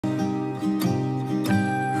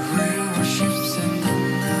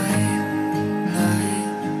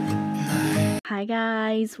Hi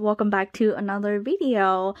guys, welcome back to another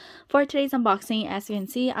video. For today's unboxing, as you can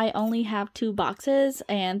see, I only have 2 boxes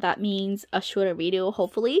and that means a shorter video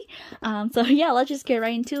hopefully. So yeah, let's just get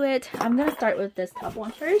right into it. I'm gonna start with this top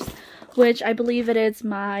one first, which I believe it is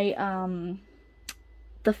my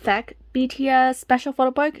the FEC BTS special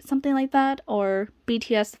photo book, something like that, or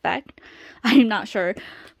BTS FEC. I'm not sure,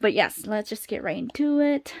 but yes, let's just get right into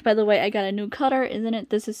it. By the way, I got a new cutter, isn't it?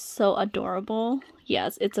 This is so adorable.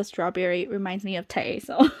 Yes, it's a strawberry. It reminds me of Tay,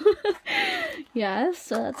 so yes,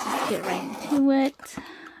 so let's just get right into it.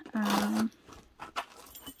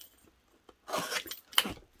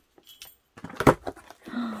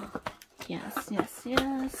 Yes.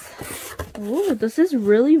 Oh, this is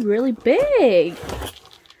really big.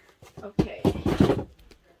 Okay.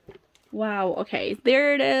 Wow, okay,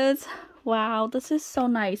 there it is. Wow, this is so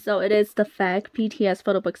nice. So it is the FEC BTS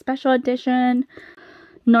Photobook Special Edition.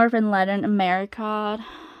 North and Latin America.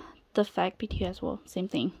 The FEC BTS, well, same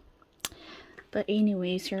thing. But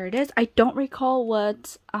anyways, here it is. I don't recall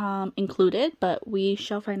what's included, but we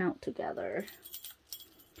shall find out together.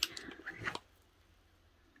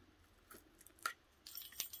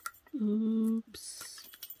 Oops.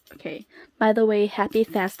 Okay. By the way, happy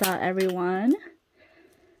Festa, everyone.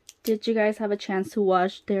 Did you guys have a chance to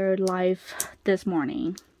watch their live this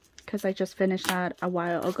morning? Because I just finished that a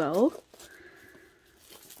while ago.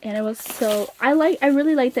 And it was so... I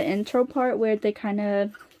really like the intro part where they kind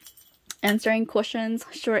of answering questions,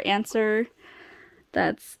 short answer.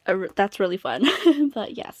 That's really fun.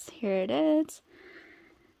 But yes, here it is.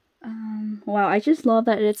 Wow, I just love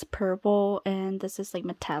that it's purple and this is like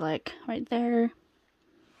metallic right there.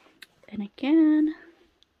 And again,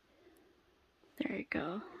 there you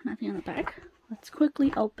go. Nothing on the back. Let's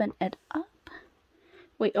quickly open it up.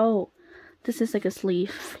 Wait, oh, this is like a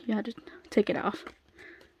sleeve. You had to take it off.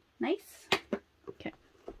 Nice. Okay.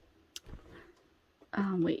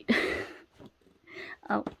 Wait.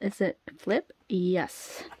 Oh, is it flip?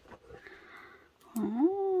 Yes.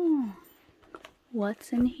 Oh.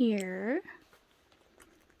 What's in here?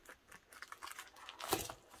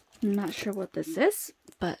 I'm not sure what this is,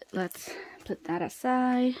 but let's put that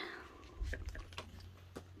aside.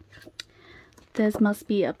 This must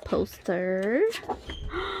be a poster.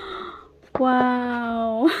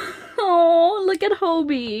 Wow. Oh, look at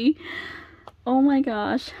Hybe. Oh my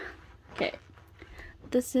gosh. Okay.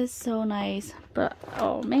 This is so nice. But,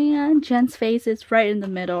 oh man, Jen's face is right in the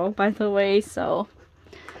middle, by the way, so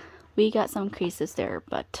we got some creases there,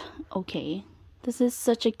 but okay. This is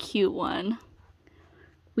such a cute one.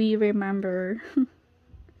 We remember.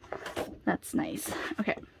 That's nice.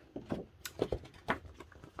 Okay.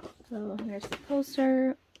 So here's the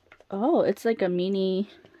poster. Oh, it's like a mini.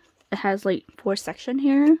 It has like 4 sections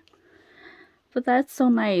here. But that's so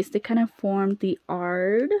nice. They kind of formed the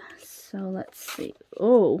art. So let's see.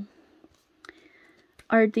 Oh.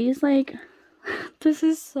 Are these like... This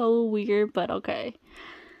is so weird, but okay.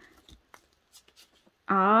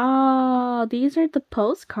 Ah, these are the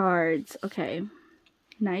postcards. Okay.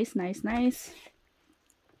 Nice. Okay,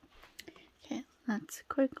 let's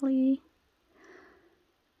quickly...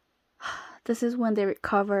 This is when they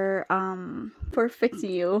recover for Fix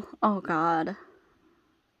You. Oh god.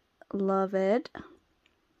 Love it.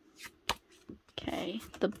 Okay,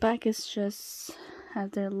 the back is just has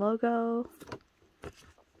their logo.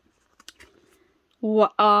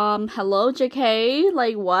 Hello JK?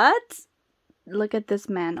 Like what? Look at this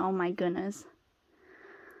man. Oh my goodness.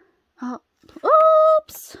 Oh,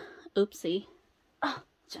 oops. Oopsie. Oh,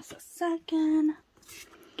 just a second.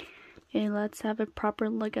 Okay, let's have a proper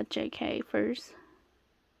look at JK first.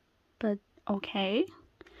 But okay.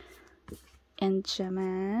 And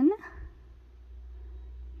Jimin.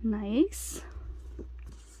 Nice.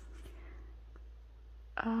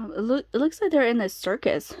 It looks like they're in a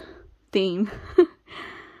circus theme.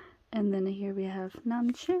 And then here we have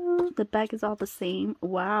Namjoon. The back is all the same.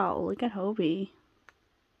 Wow, look at Hybe.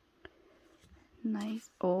 Nice.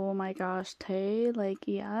 Oh my gosh, Tay, like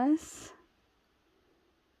yes.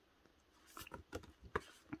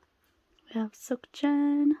 We have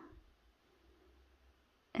Sukjin.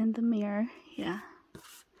 And the mirror, yeah.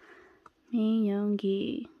 Min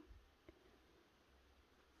Yoongi.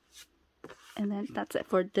 And then that's it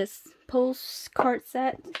for this postcard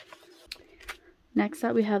set. Next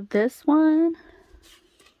up we have this one.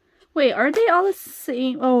 Wait, are they all the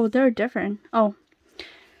same? Oh, they're different. Oh,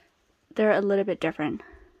 they're a little bit different.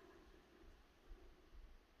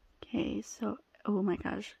 Okay, so, oh my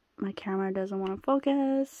gosh, my camera doesn't want to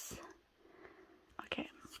focus. Okay.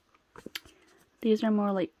 These are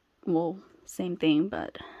more like, well, same thing,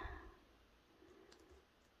 but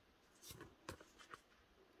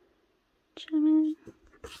Gemini.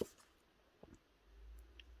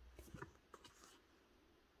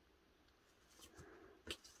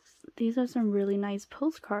 These are some really nice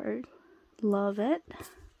postcards. Love it.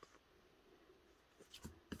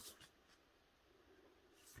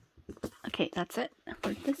 Okay, that's it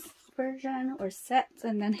for this version or sets.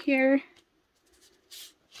 And then here,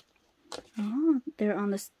 oh, they're on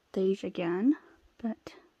the stage again, but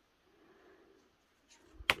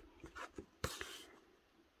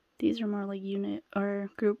these are more like unit or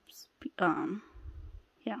groups.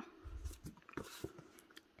 Yeah.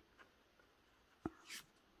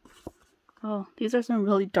 Oh, these are some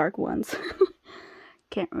really dark ones.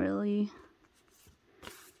 Can't really.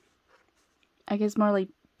 I guess more like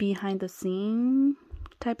behind the scene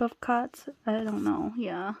type of cuts. I don't know.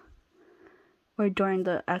 Yeah. Or during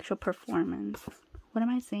the actual performance. What am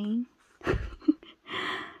I saying?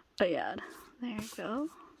 But yeah, there you go.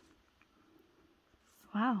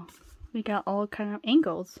 Wow. We got all kind of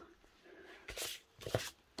angles.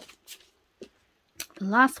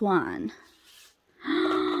 Last one.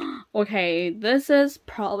 Okay, this is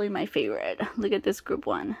probably my favorite. Look at this group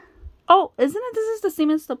one. Oh, isn't it? This is the same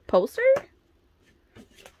as the poster?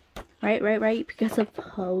 Right. Because of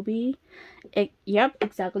Hybe. Yep,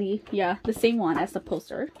 exactly. Yeah, the same one as the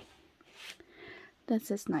poster. This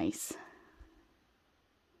is nice.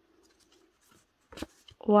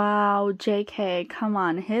 Wow, JK, come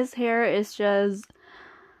on. His hair is just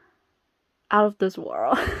out of this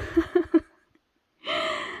world.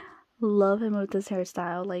 Love him with this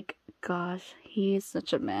hairstyle. Like, gosh, he is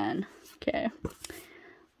such a man. Okay.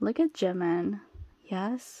 Look at Jimin.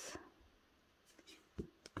 Yes.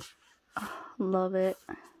 Oh, love it.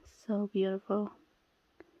 So beautiful.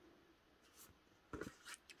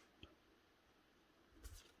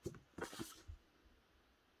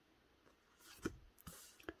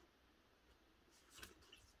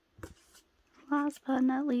 Last but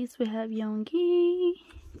not least, we have Yoongi.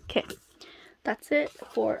 Okay. That's it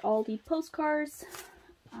for all the postcards.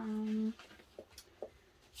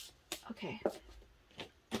 Okay.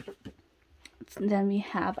 And then we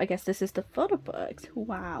have, I guess this is the photo books.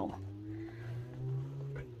 Wow.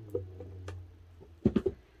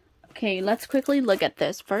 Okay, let's quickly look at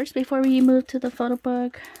this first before we move to the photo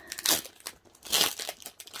book.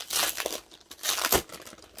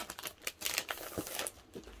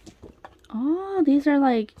 Oh, these are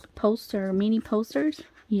like mini posters.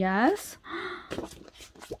 Yes.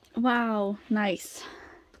 Wow, nice.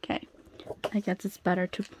 Okay, I guess it's better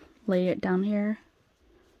to lay it down here.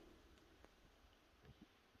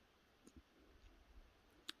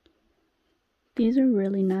 These are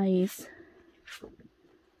really nice.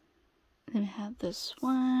 Then we have this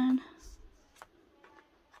one.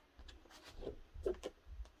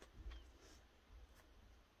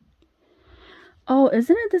 Oh,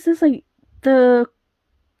 isn't it? This is like the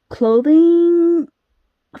clothing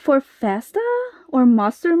for Festa or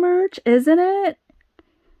Monster merch, isn't it?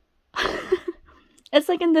 It's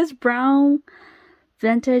like in this brown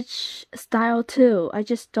vintage style too. I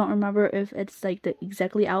just don't remember if it's like the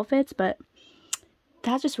exactly outfits, but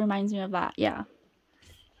that just reminds me of that. Yeah.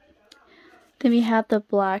 Then we have the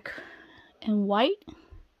black and white.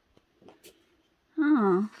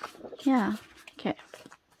 Oh, yeah. Okay.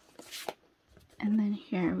 And then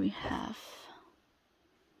here we have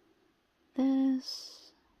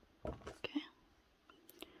this. Okay.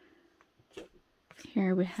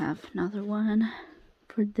 Here we have another one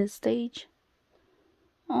for this stage.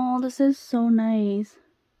 Oh, this is so nice.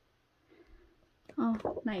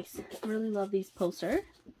 Oh, nice. Really love these posters.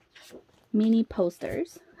 Mini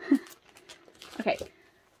posters. Okay,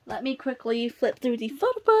 let me quickly flip through the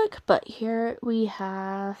photo book. But here we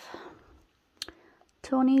have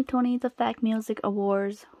 2020 The Fact Music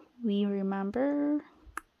Awards. We remember.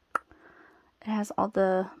 It has all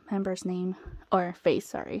the members' name or face.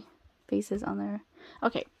 Sorry, faces on there.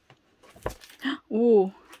 Okay.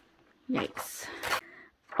 Ooh, yikes!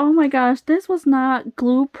 Oh my gosh, this was not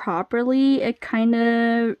glued properly. It kind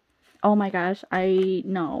of. Oh my gosh, I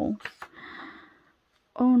know.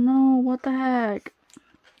 Oh no, what the heck?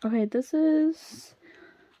 Okay, this is...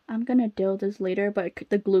 I'm gonna do this later, but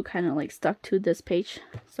the glue kind of like stuck to this page.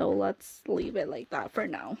 So let's leave it like that for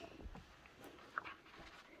now.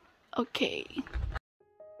 Okay.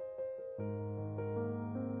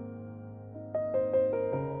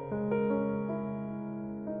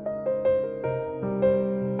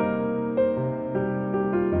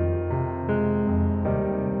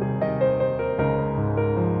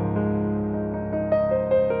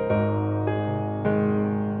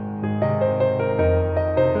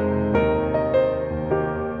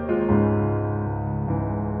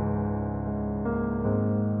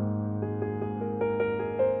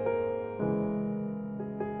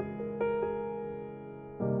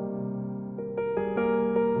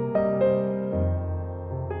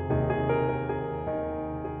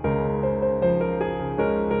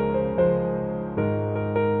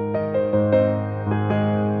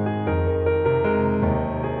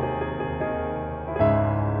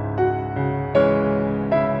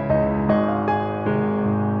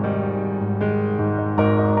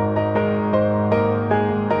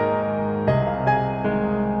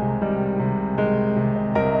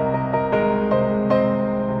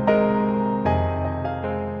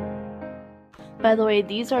 By the way,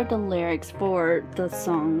 these are the lyrics for the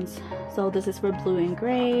songs. So this is for Blue and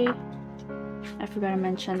Gray. I forgot to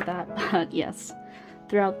mention that, but yes.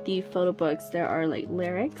 Throughout the photo books, there are like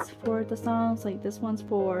lyrics for the songs. Like this one's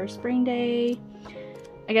for Spring Day.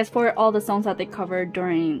 I guess for all the songs that they covered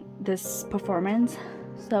during this performance.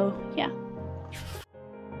 So yeah.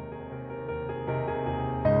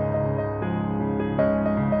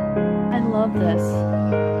 I love this.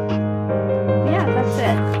 Yeah, that's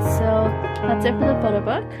it. So that's it for the photo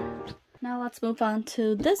book. Now let's move on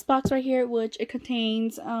to this box right here, which it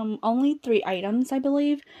contains only 3 items, I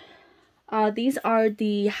believe. These are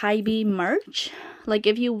the Hybe merch. Like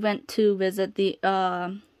if you went to visit the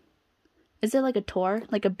is it like a tour,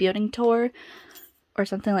 like a building tour or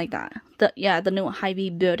something like that? The new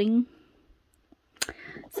Hybe building.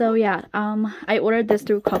 So yeah, I ordered this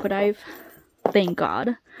through COKODIVE. Thank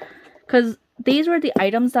God, because these were the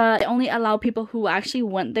items that only allow people who actually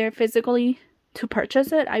went there physically to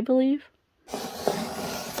purchase it, I believe.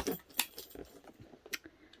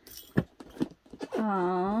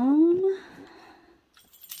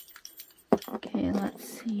 Okay, let's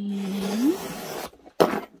see.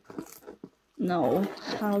 No,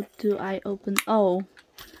 how do I open? Oh,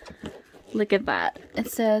 look at that.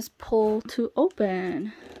 It says pull to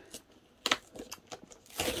open.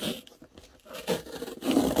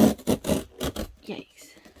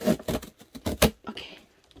 Yikes. Okay.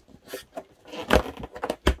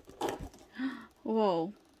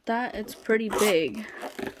 Whoa, that is pretty big.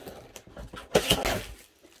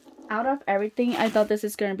 Out of everything, I thought this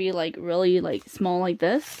is gonna be like really like small like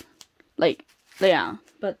this. Like, yeah.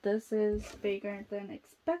 But this is bigger than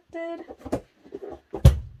expected.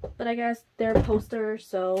 But I guess they're posters,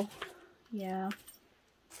 so yeah.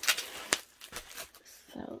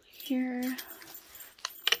 So here.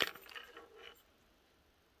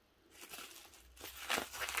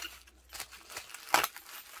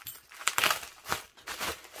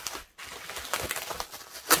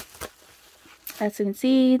 As you can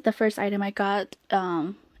see, the first item I got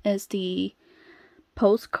is the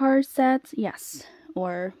postcard set, yes,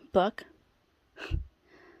 or book.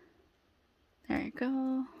 There you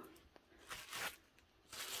go.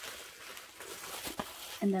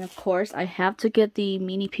 And then of course I have to get the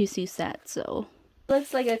mini PC set, so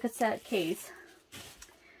looks like a cassette case.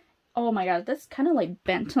 Oh my god, that's kind of like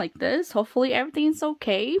bent like this. Hopefully everything's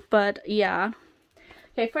okay, but yeah.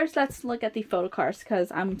 Okay, first let's look at the photo cards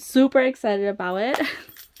because I'm super excited about it.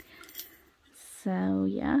 So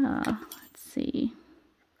yeah, let's see.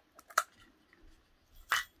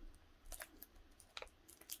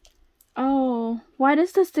 Oh, why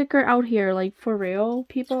is the sticker out here? Like, for real,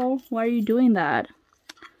 people? Why are you doing that?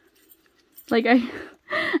 Like,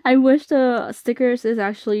 I wish the stickers is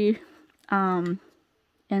actually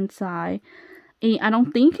inside. I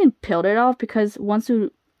don't think you can peel it off because once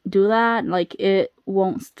you do that, like, it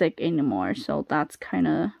won't stick anymore. So that's kind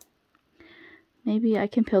of, maybe I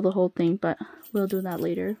can peel the whole thing, but we'll do that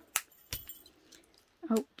later.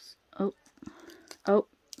 Oops. Oh,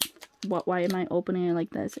 why am I opening it like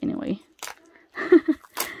this anyway?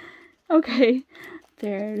 Okay,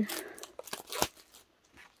 there.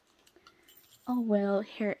 Oh well,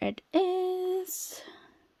 here it is.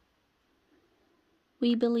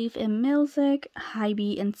 We believe in music,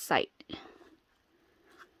 Hybe in sight.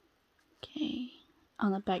 Okay,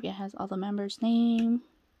 on the back it has all the members' name.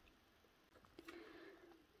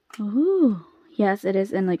 Ooh, yes, it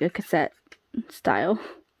is in like a cassette style.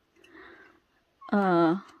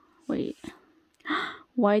 Wait.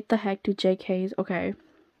 Why the heck do JKs? Okay.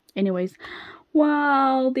 Anyways.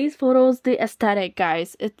 Wow, these photos, the aesthetic,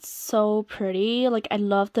 guys. It's so pretty. Like, I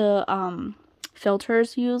love the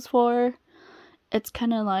filters used for. It's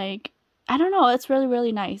kind of like, I don't know, it's really,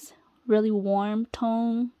 really nice. Really warm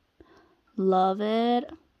tone. Love it.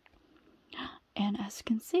 And as you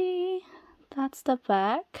can see, that's the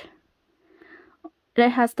back. It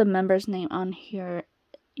has the member's name on here.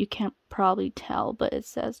 You can't probably tell, but it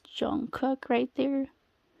says Jungkook right there.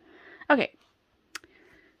 Okay.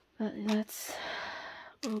 But let's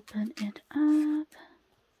open it up.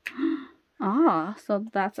 Ah, so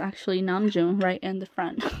that's actually Namjoon right in the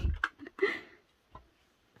front.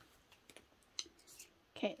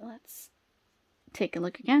 Okay, let's take a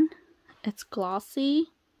look again. It's glossy.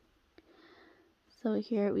 So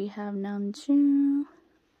here we have Namjoon.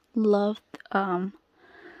 Love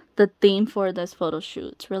the theme for this photo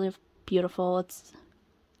shoot. It's really beautiful. It's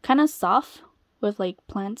kind of soft with like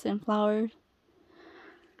plants and flowers.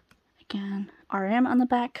 Again, RM on the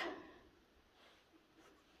back.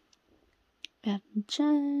 And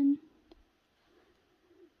Jen.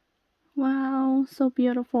 Wow, so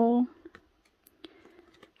beautiful.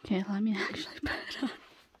 Okay, let me actually put it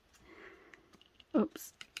on.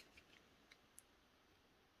 Oops.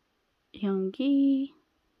 Yoongi,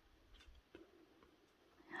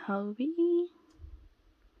 Hybe,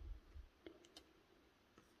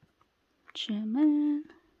 Jimin,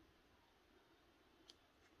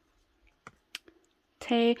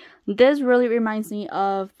 Tae. This really reminds me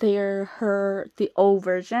of the old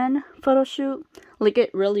version photo shoot. Like,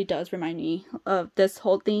 it really does remind me of this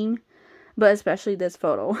whole theme, but especially this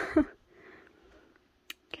photo.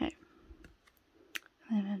 Okay.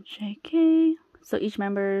 And then JK. So each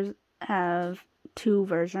member have 2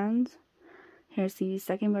 versions. Here's the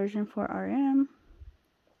second version for RM.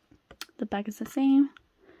 The back is the same.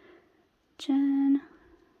 Jin,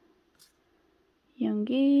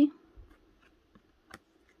 Yoongi,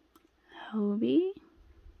 Hybe,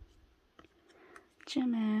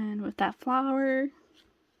 Jimin with that flower,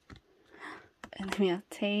 and then we have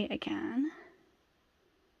Tae again.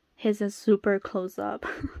 His is super close up.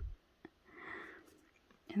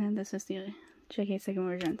 And then this is the JK second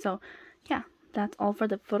version. So yeah, that's all for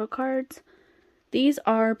the photo cards. These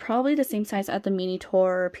are probably the same size as the mini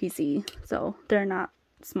tour PC, so they're not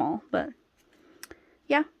small, but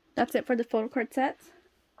yeah, that's it for the photo card sets.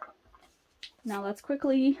 Now let's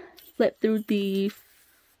quickly flip through the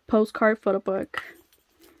postcard photo book.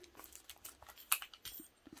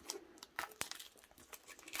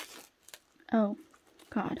 Oh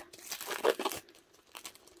god.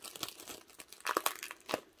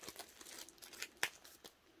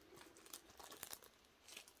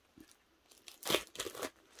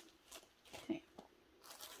 Okay.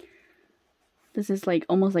 This is like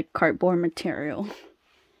almost like cardboard material.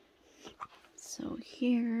 So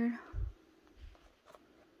here.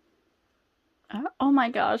 Oh my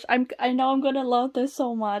gosh, I know I'm gonna love this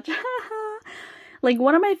so much. Like,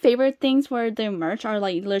 one of my favorite things for their merch are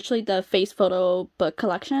like literally the face photo book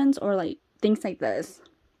collections, or like things like this.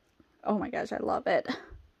 Oh my gosh, I love it.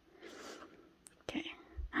 Okay.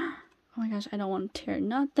 Oh my gosh, I don't want to tear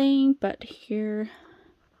nothing, but here.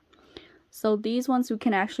 So these ones you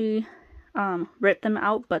can actually rip them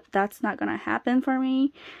out, but that's not gonna happen for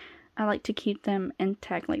me. I like to keep them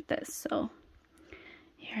intact like this. So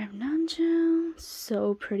here I have Namjoon,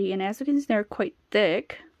 so pretty, and as you can see, they're quite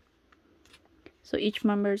thick. So each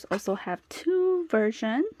members also have 2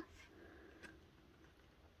 versions.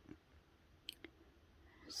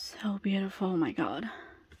 So beautiful, oh my god.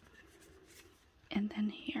 And then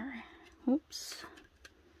here, oops,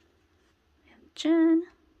 and Jin.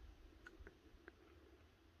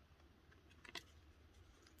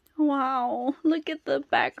 Wow, look at the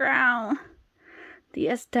background. The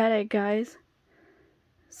aesthetic, guys.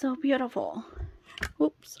 So beautiful.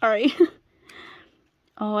 Oops, sorry.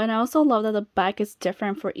 Oh, and I also love that the back is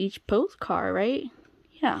different for each postcard, right?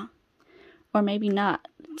 Yeah. Or maybe not.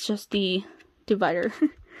 It's just the divider.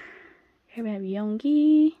 Here we have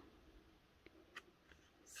Yoongi.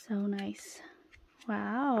 So nice.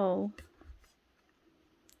 Wow.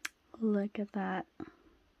 Look at that.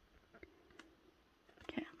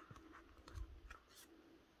 Okay.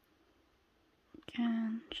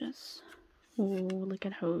 Again, just... oh, look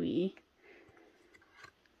at Hybe.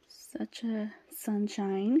 Such a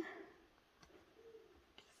sunshine.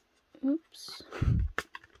 Oops. And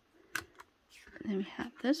then we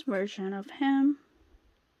have this version of him.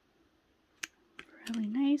 Really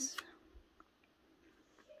nice.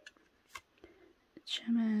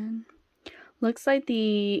 Jimin. Looks like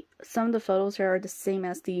some of the photos here are the same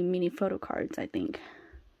as the mini photo cards, I think.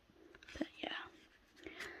 But yeah.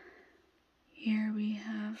 Here we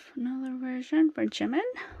have another version for Jimin.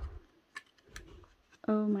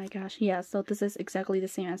 Oh my gosh, yeah, so this is exactly the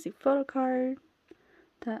same as the photo card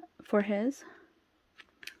that for his.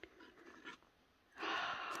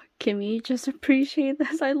 Can we just appreciate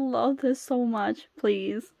this? I love this so much,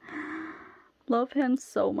 please. Love him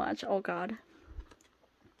so much. Oh god.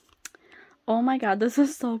 Oh my god, this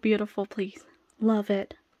is so beautiful, please. Love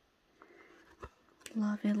it.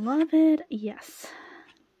 Love it, love it. Yes.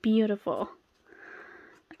 Beautiful.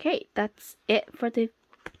 Okay, that's it for the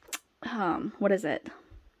what is it?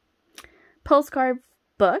 Postcard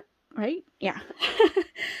book, right? Yeah.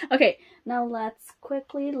 Okay, now let's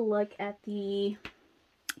quickly look at the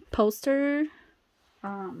poster.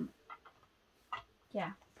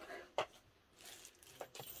 Yeah.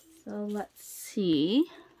 So let's see.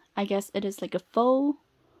 I guess it is like a faux.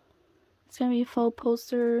 It's gonna be a faux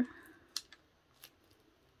poster.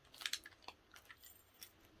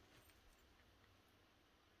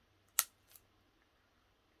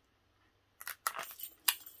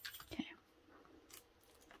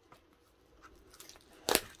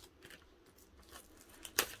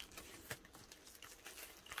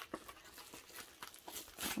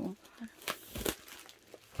 Oh god.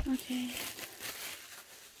 Okay.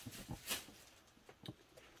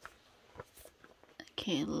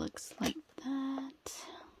 Okay, it looks like that.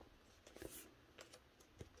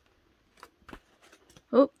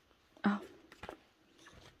 Oh.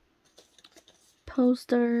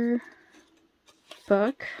 Poster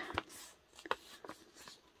book.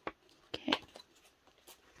 Okay.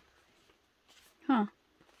 Huh.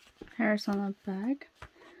 Here's on the back.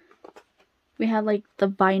 We had like the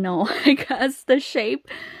vinyl, I guess, the shape.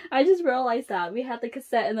 I just realized that we had the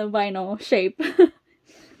cassette in the vinyl shape.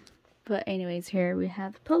 But anyways, here we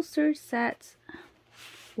have the poster set.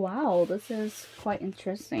 Wow, this is quite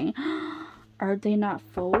interesting. Are they not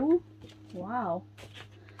full? Wow.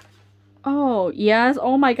 Oh, yes.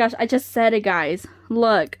 Oh my gosh, I just said it, guys.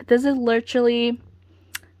 Look, this is literally...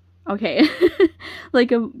 Okay.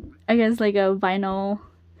 Like a... I guess like a vinyl...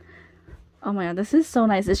 Oh my god, this is so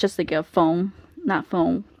nice. It's just like a foam. Not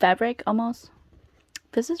foam. Fabric, almost.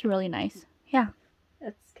 This is really nice. Yeah.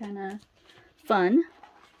 It's kind of fun.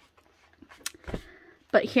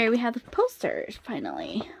 But here we have the posters,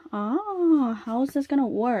 finally. Oh, how is this gonna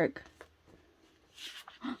work?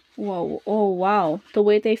 Whoa, oh wow. The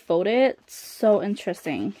way they fold it, so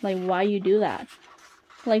interesting. Like, why you do that?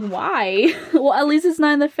 Like, why? Well, at least it's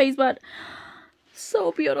not in the face, but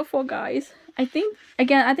so beautiful, guys. I think,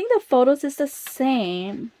 again, I think the photos is the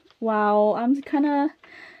same. Wow, I'm kind of,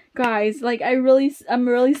 guys, like, I'm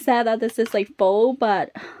really sad that this is like full,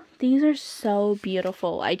 but these are so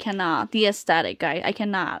beautiful. I cannot. The aesthetic, guys, I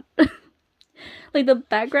cannot. Like, the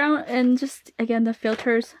background and just, again, the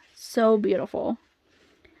filters, so beautiful.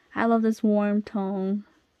 I love this warm tone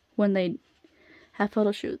when they have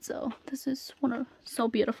photo shoots, so this is so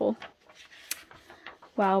beautiful.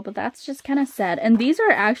 Wow, but that's just kind of sad. And these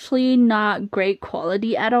are actually not great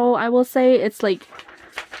quality at all, I will say. It's like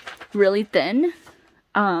really thin.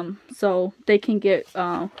 So they can get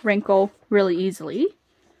wrinkle really easily.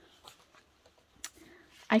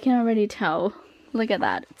 I can already tell. Look at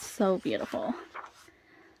that. It's so beautiful.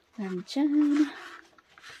 And Jen.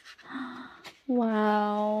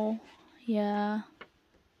 Wow. Yeah.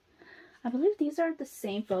 I believe these are the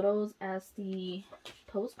same photos as the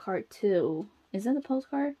postcard too. Is it the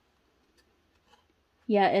postcard?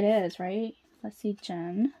 Yeah, it is, right? Let's see,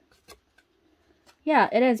 Jen. Yeah,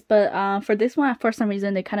 it is, but for this one, for some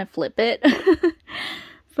reason, they kind of flip it.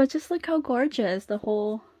 But just look how gorgeous the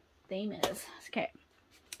whole theme is. Okay.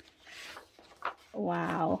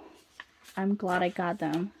 Wow. I'm glad I got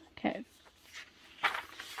them. Okay.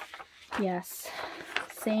 Yes.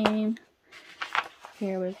 Same.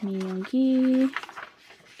 Here with me and Gi.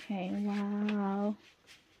 Okay, wow.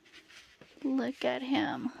 Look at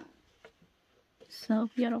him. So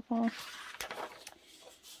beautiful.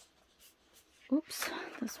 Oops,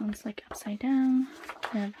 this one's like upside down.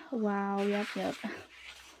 And wow, yep.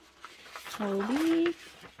 Hybe.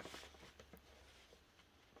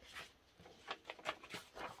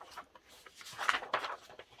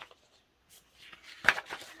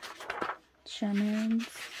 Shannon's.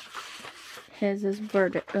 His is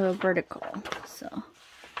vertical. So,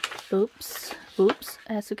 oops,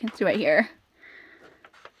 as you can see right here.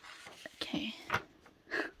 Okay.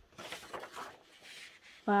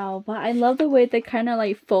 Wow, but I love the way they kind of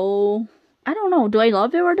like fold. I don't know, do I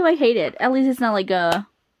love it or do I hate it? At least it's not like a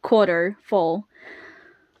quarter full.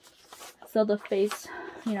 So the face,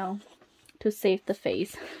 you know, to save the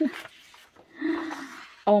face.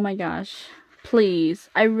 Oh my gosh.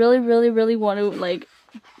 Please. I really want to like...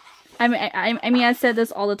 I mean, I said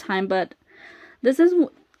this all the time, but this is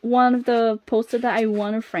one of the posters that I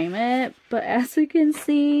want to frame it. But as you can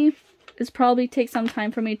see, it's probably takes some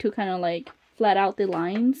time for me to kind of like flat out the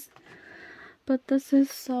lines. But this is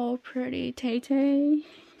so pretty, Tay-Tay.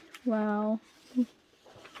 Wow.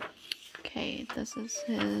 Okay, this is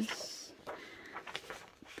his.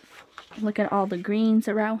 Look at all the greens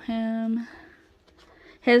around him.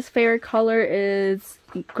 His favorite color is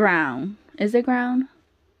brown. Is it brown?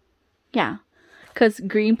 Yeah, because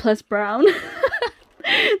green plus brown.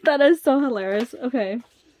 That is so hilarious. Okay.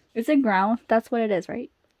 Is it brown? That's what it is,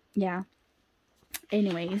 right? Yeah.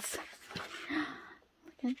 Anyways.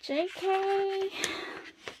 Look at JK.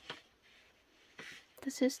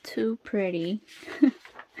 This is too pretty.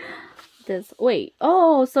 This, wait.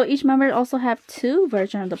 Oh, so each member also have two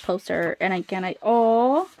versions of the poster. And again,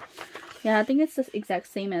 oh. Yeah, I think it's the exact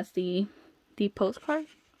same as the postcard.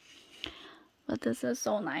 But this is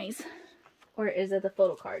so nice. Or is it the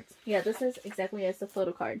photo cards? Yeah, this is exactly as the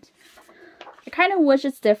photo cards. I kind of wish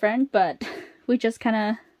it's different, but we just kind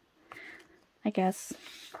of, I guess,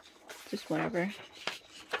 just whatever.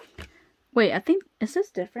 Wait, I think, is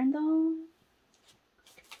this different though?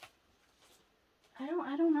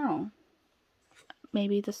 I don't know.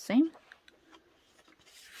 Maybe the same.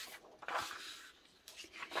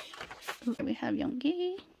 Ooh, we have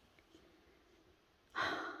Yoongi.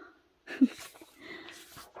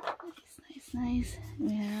 Nice.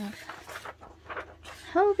 We have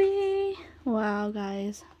Hybe. Wow,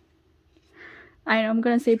 guys. I know I'm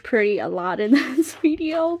gonna say pretty a lot in this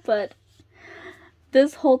video, but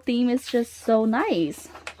this whole theme is just so nice.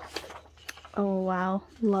 Oh wow,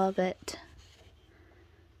 love it.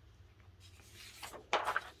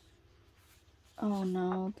 Oh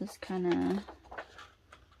no, this kind of,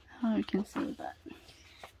 how you can see that.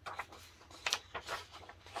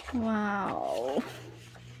 Wow.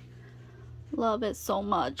 Love it so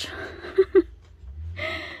much.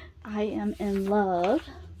 I am in love.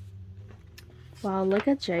 Wow, look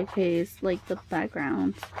at JK's, like the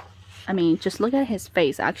background. I mean, just look at his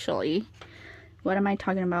face actually. What am I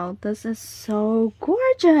talking about? This is so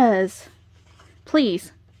gorgeous.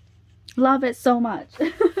 Please. Love it so much.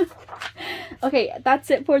 Okay,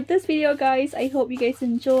 that's it for this video, guys. I hope you guys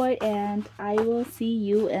enjoyed, and I will see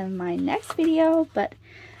you in my next video. But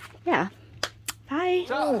yeah, bye.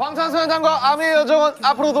 자, 방탄소년단과 아미의 여정은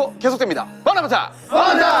앞으로도 계속됩니다. 만나보자.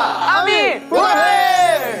 아미!